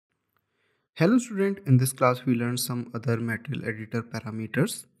Hello student, in this class we learned some other material editor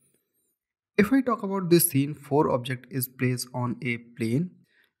parameters. If I talk about this scene, 4 object is placed on a plane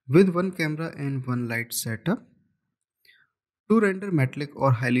with one camera and one light setup. To render metallic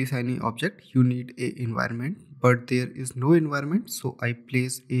or highly shiny object, you need a environment, but there is no environment, so I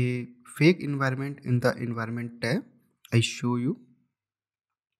place a fake environment in the environment tab. I show you.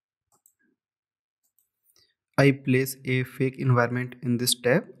 I place a fake environment in this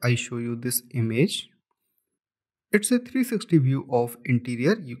tab. I show you this image. It's a 360 view of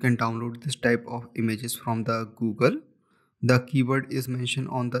interior. You can download this type of images from the Google. The keyword is mentioned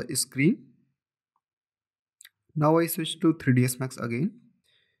on the screen. Now I switch to 3ds Max again.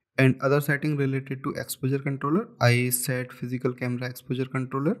 And other setting related to exposure controller, I set physical camera exposure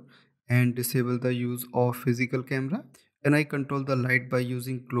controller and disable the use of physical camera. And I control the light by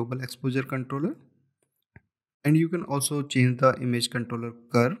using global exposure controller. And you can also change the image controller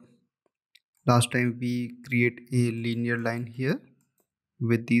curve. Last time we create a linear line here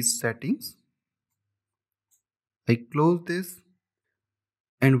with these settings. I close this,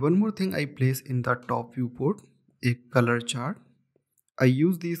 and one more thing I place in the top viewport, a color chart. I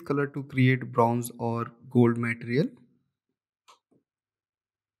use these color to create bronze or gold material.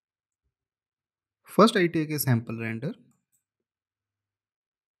 First I take a sample render.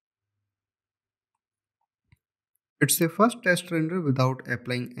 It's a first test render without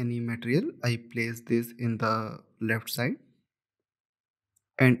applying any material. I place this in the left side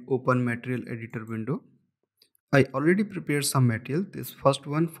and open material editor window. I already prepared some material. This first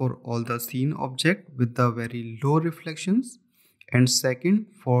one for all the scene object with the very low reflections, and second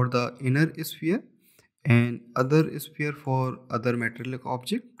for the inner sphere and other sphere for other metallic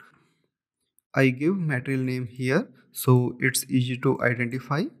object. I give material name here so it's easy to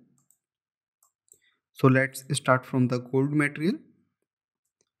identify. So let's start from the gold material.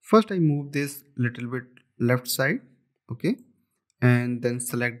 First I move this little bit left side, okay, and then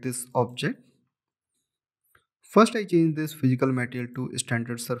select this object. First I change this physical material to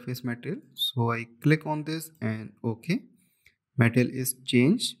standard surface material. So I click on this and okay. Material is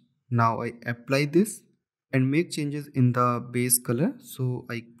changed. Now I apply this and make changes in the base color. So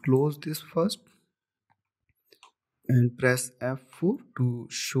I close this first and press F4 to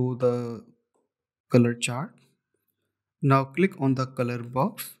show the color chart. Now click on the color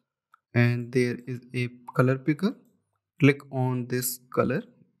box and there is a color picker. Click on this color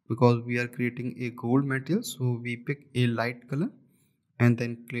because we are creating a gold material, so we pick a light color and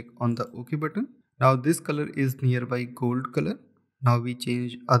then click on the OK button. Now this color is nearby gold color. Now we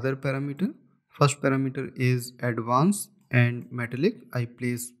change other parameter. First parameter is advanced and metallic. I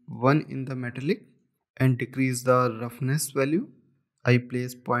place 1 in the metallic and decrease the roughness value. I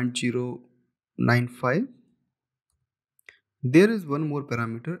place 0.095. There is one more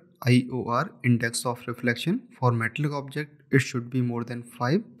parameter, IOR, index of reflection. For metallic object it should be more than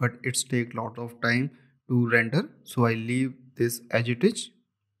 5, but it's take lot of time to render, so I leave this as it is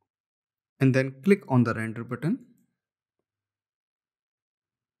and then click on the render button.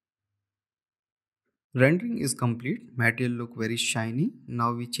 Rendering is complete. Material look very shiny.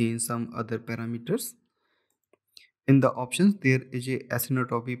 Now we change some other parameters. In the options there is a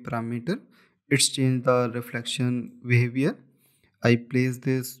azimuthal parameter. It's change the reflection behavior. I place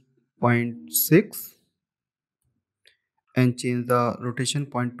this 0.6 and change the rotation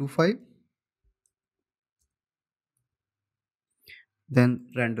 0.25, then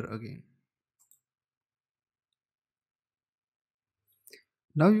render again.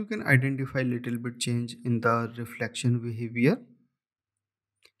 Now you can identify little bit change in the reflection behavior.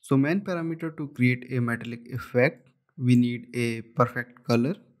 So main parameter to create a metallic effect, we need a perfect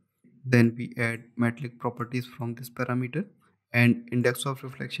color. Then we add metallic properties from this parameter, and index of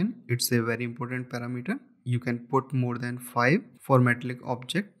reflection, it's a very important parameter. You can put more than 5 for metallic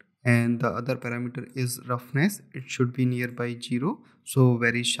object, and the other parameter is roughness. It should be nearby 0, so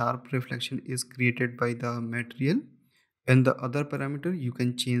very sharp reflection is created by the material. And the other parameter, you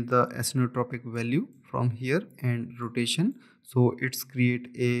can change the azimuthal value from here and rotation, so it's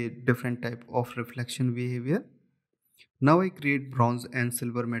create a different type of reflection behavior. Now I create bronze and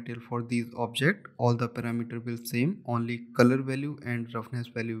silver material for these objects. All the parameter will same, only color value and roughness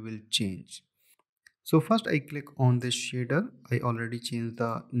value will change. So first I click on this shader. I already changed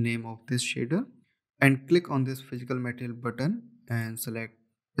the name of this shader and click on this physical material button and select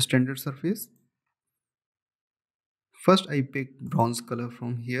standard surface. First I pick bronze color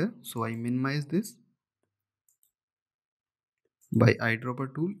from here, so I minimize this. By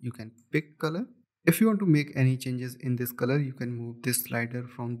eyedropper tool you can pick color. If you want to make any changes in this color, you can move this slider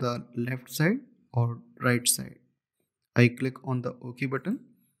from the left side or right side. I click on the OK button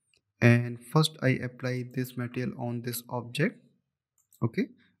And first I apply this material on this object. Okay,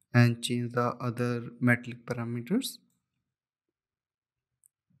 and change the other metallic parameters.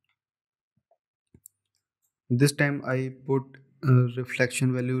 This time I put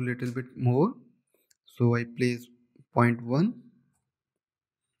reflection value a little bit more, so I place 0.1,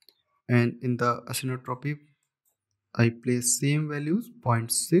 and in the acinotropy I place same values, zero point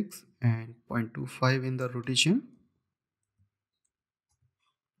 0.6 and 0.25 in the rotation,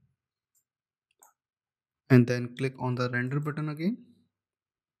 and then click on the render button again.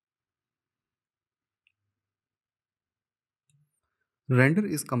 Render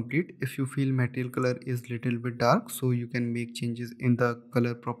is complete. If you feel material color is little bit dark, so you can make changes in the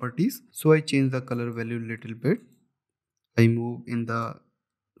color properties. So I change the color value little bit. I move in the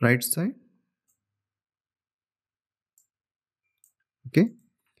right side. Okay,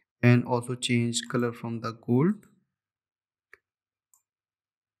 and also change color from the gold.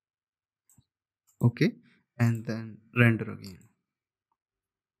 Okay, and then render again.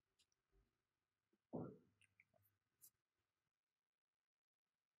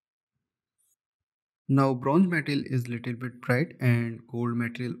 Now bronze material is little bit bright and gold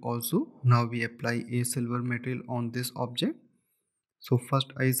material also. Now we apply a silver material on this object. So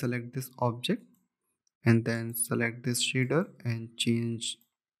first I select this object and then select this shader and change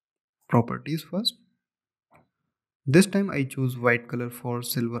properties first. This time I choose white color for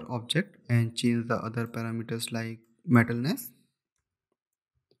silver object and change the other parameters like metalness.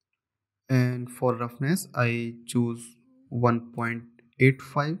 And for roughness I choose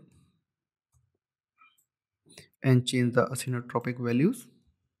 1.85 and change the acidotropic values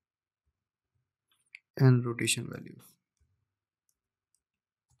and rotation values,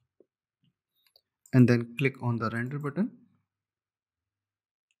 and then click on the render button.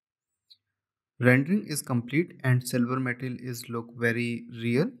 Rendering is complete and silver material is look very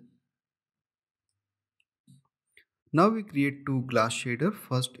real. Now we create two glass shader.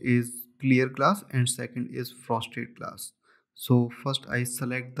 First is clear glass and second is frosted glass. So first I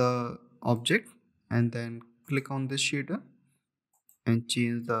select the object and then click on this shader and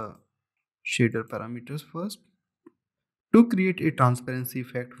change the shader parameters first. To create a transparency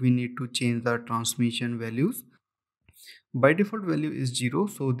effect, we need to change the transmission values. By default value is 0,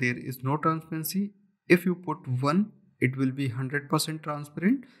 so there is no transparency. If you put 1, it will be 100%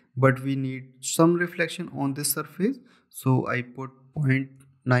 transparent, but we need some reflection on this surface, so I put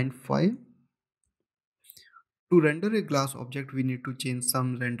 0.95. To render a glass object, we need to change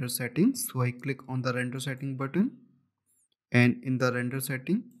some render settings, so I click on the render setting button, and in the render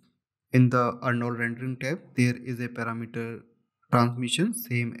setting, in the Arnold rendering tab, there is a parameter transmission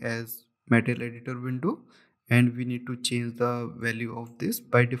same as material editor window, and we need to change the value of this.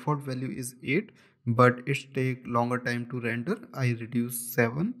 By default value is 8, but it take longer time to render. I reduce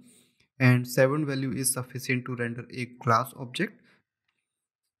 7, and 7 value is sufficient to render a glass object.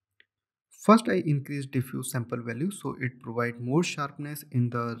 First I increase diffuse sample value so it provide more sharpness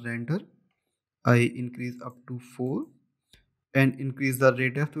in the render. I increase up to 4 and increase the ray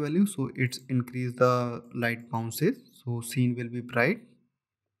depth value so it's increase the light bounces so scene will be bright,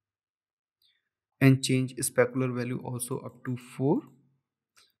 and change specular value also up to 4.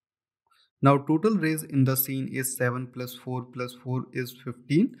 Now total rays in the scene is 7 plus 4 is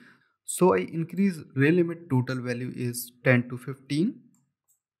 15, so I increase ray limit total value is 10 to 15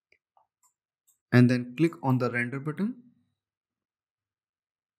 and then click on the render button.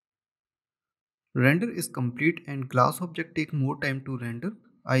 Render is complete and glass object take more time to render.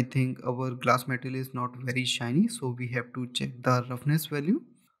 I think our glass material is not very shiny, so we have to check the roughness value.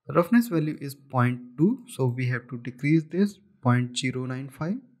 Roughness value is zero point 0.2, so we have to decrease this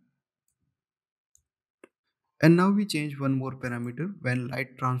 0.095. And now we change one more parameter. When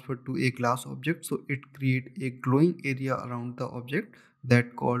light transferred to a glass object, so it create a glowing area around the object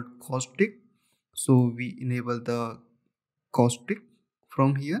that called caustic. So we enable the caustic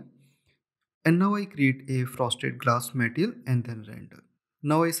from here. And now I create a frosted glass material and then render.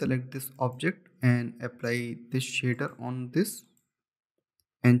 Now I select this object and apply this shader on this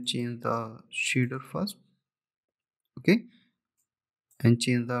and change the shader first. Okay, and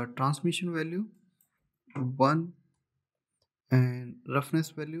change the transmission value 1 and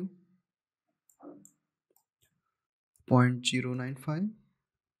roughness value 0.095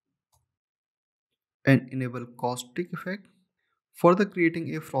 and enable caustic effect. For the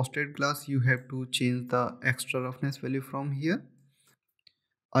creating a frosted glass, you have to change the extra roughness value from here.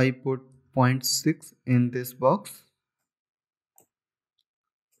 I put zero point 0.6 in this box,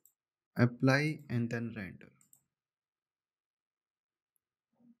 apply and then render.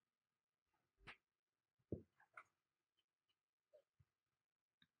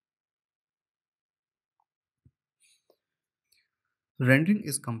 Rendering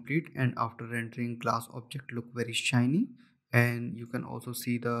is complete, and after rendering, glass object look very shiny, and you can also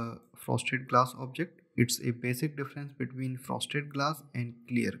see the frosted glass object. It's a basic difference between frosted glass and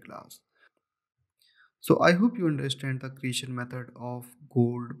clear glass. So I hope you understand the creation method of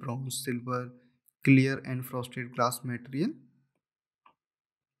gold, bronze, silver, clear and frosted glass material.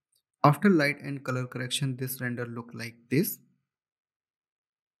 After light and color correction, this render look like this.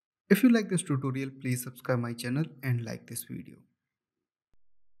 If you like this tutorial, please subscribe my channel and like this video.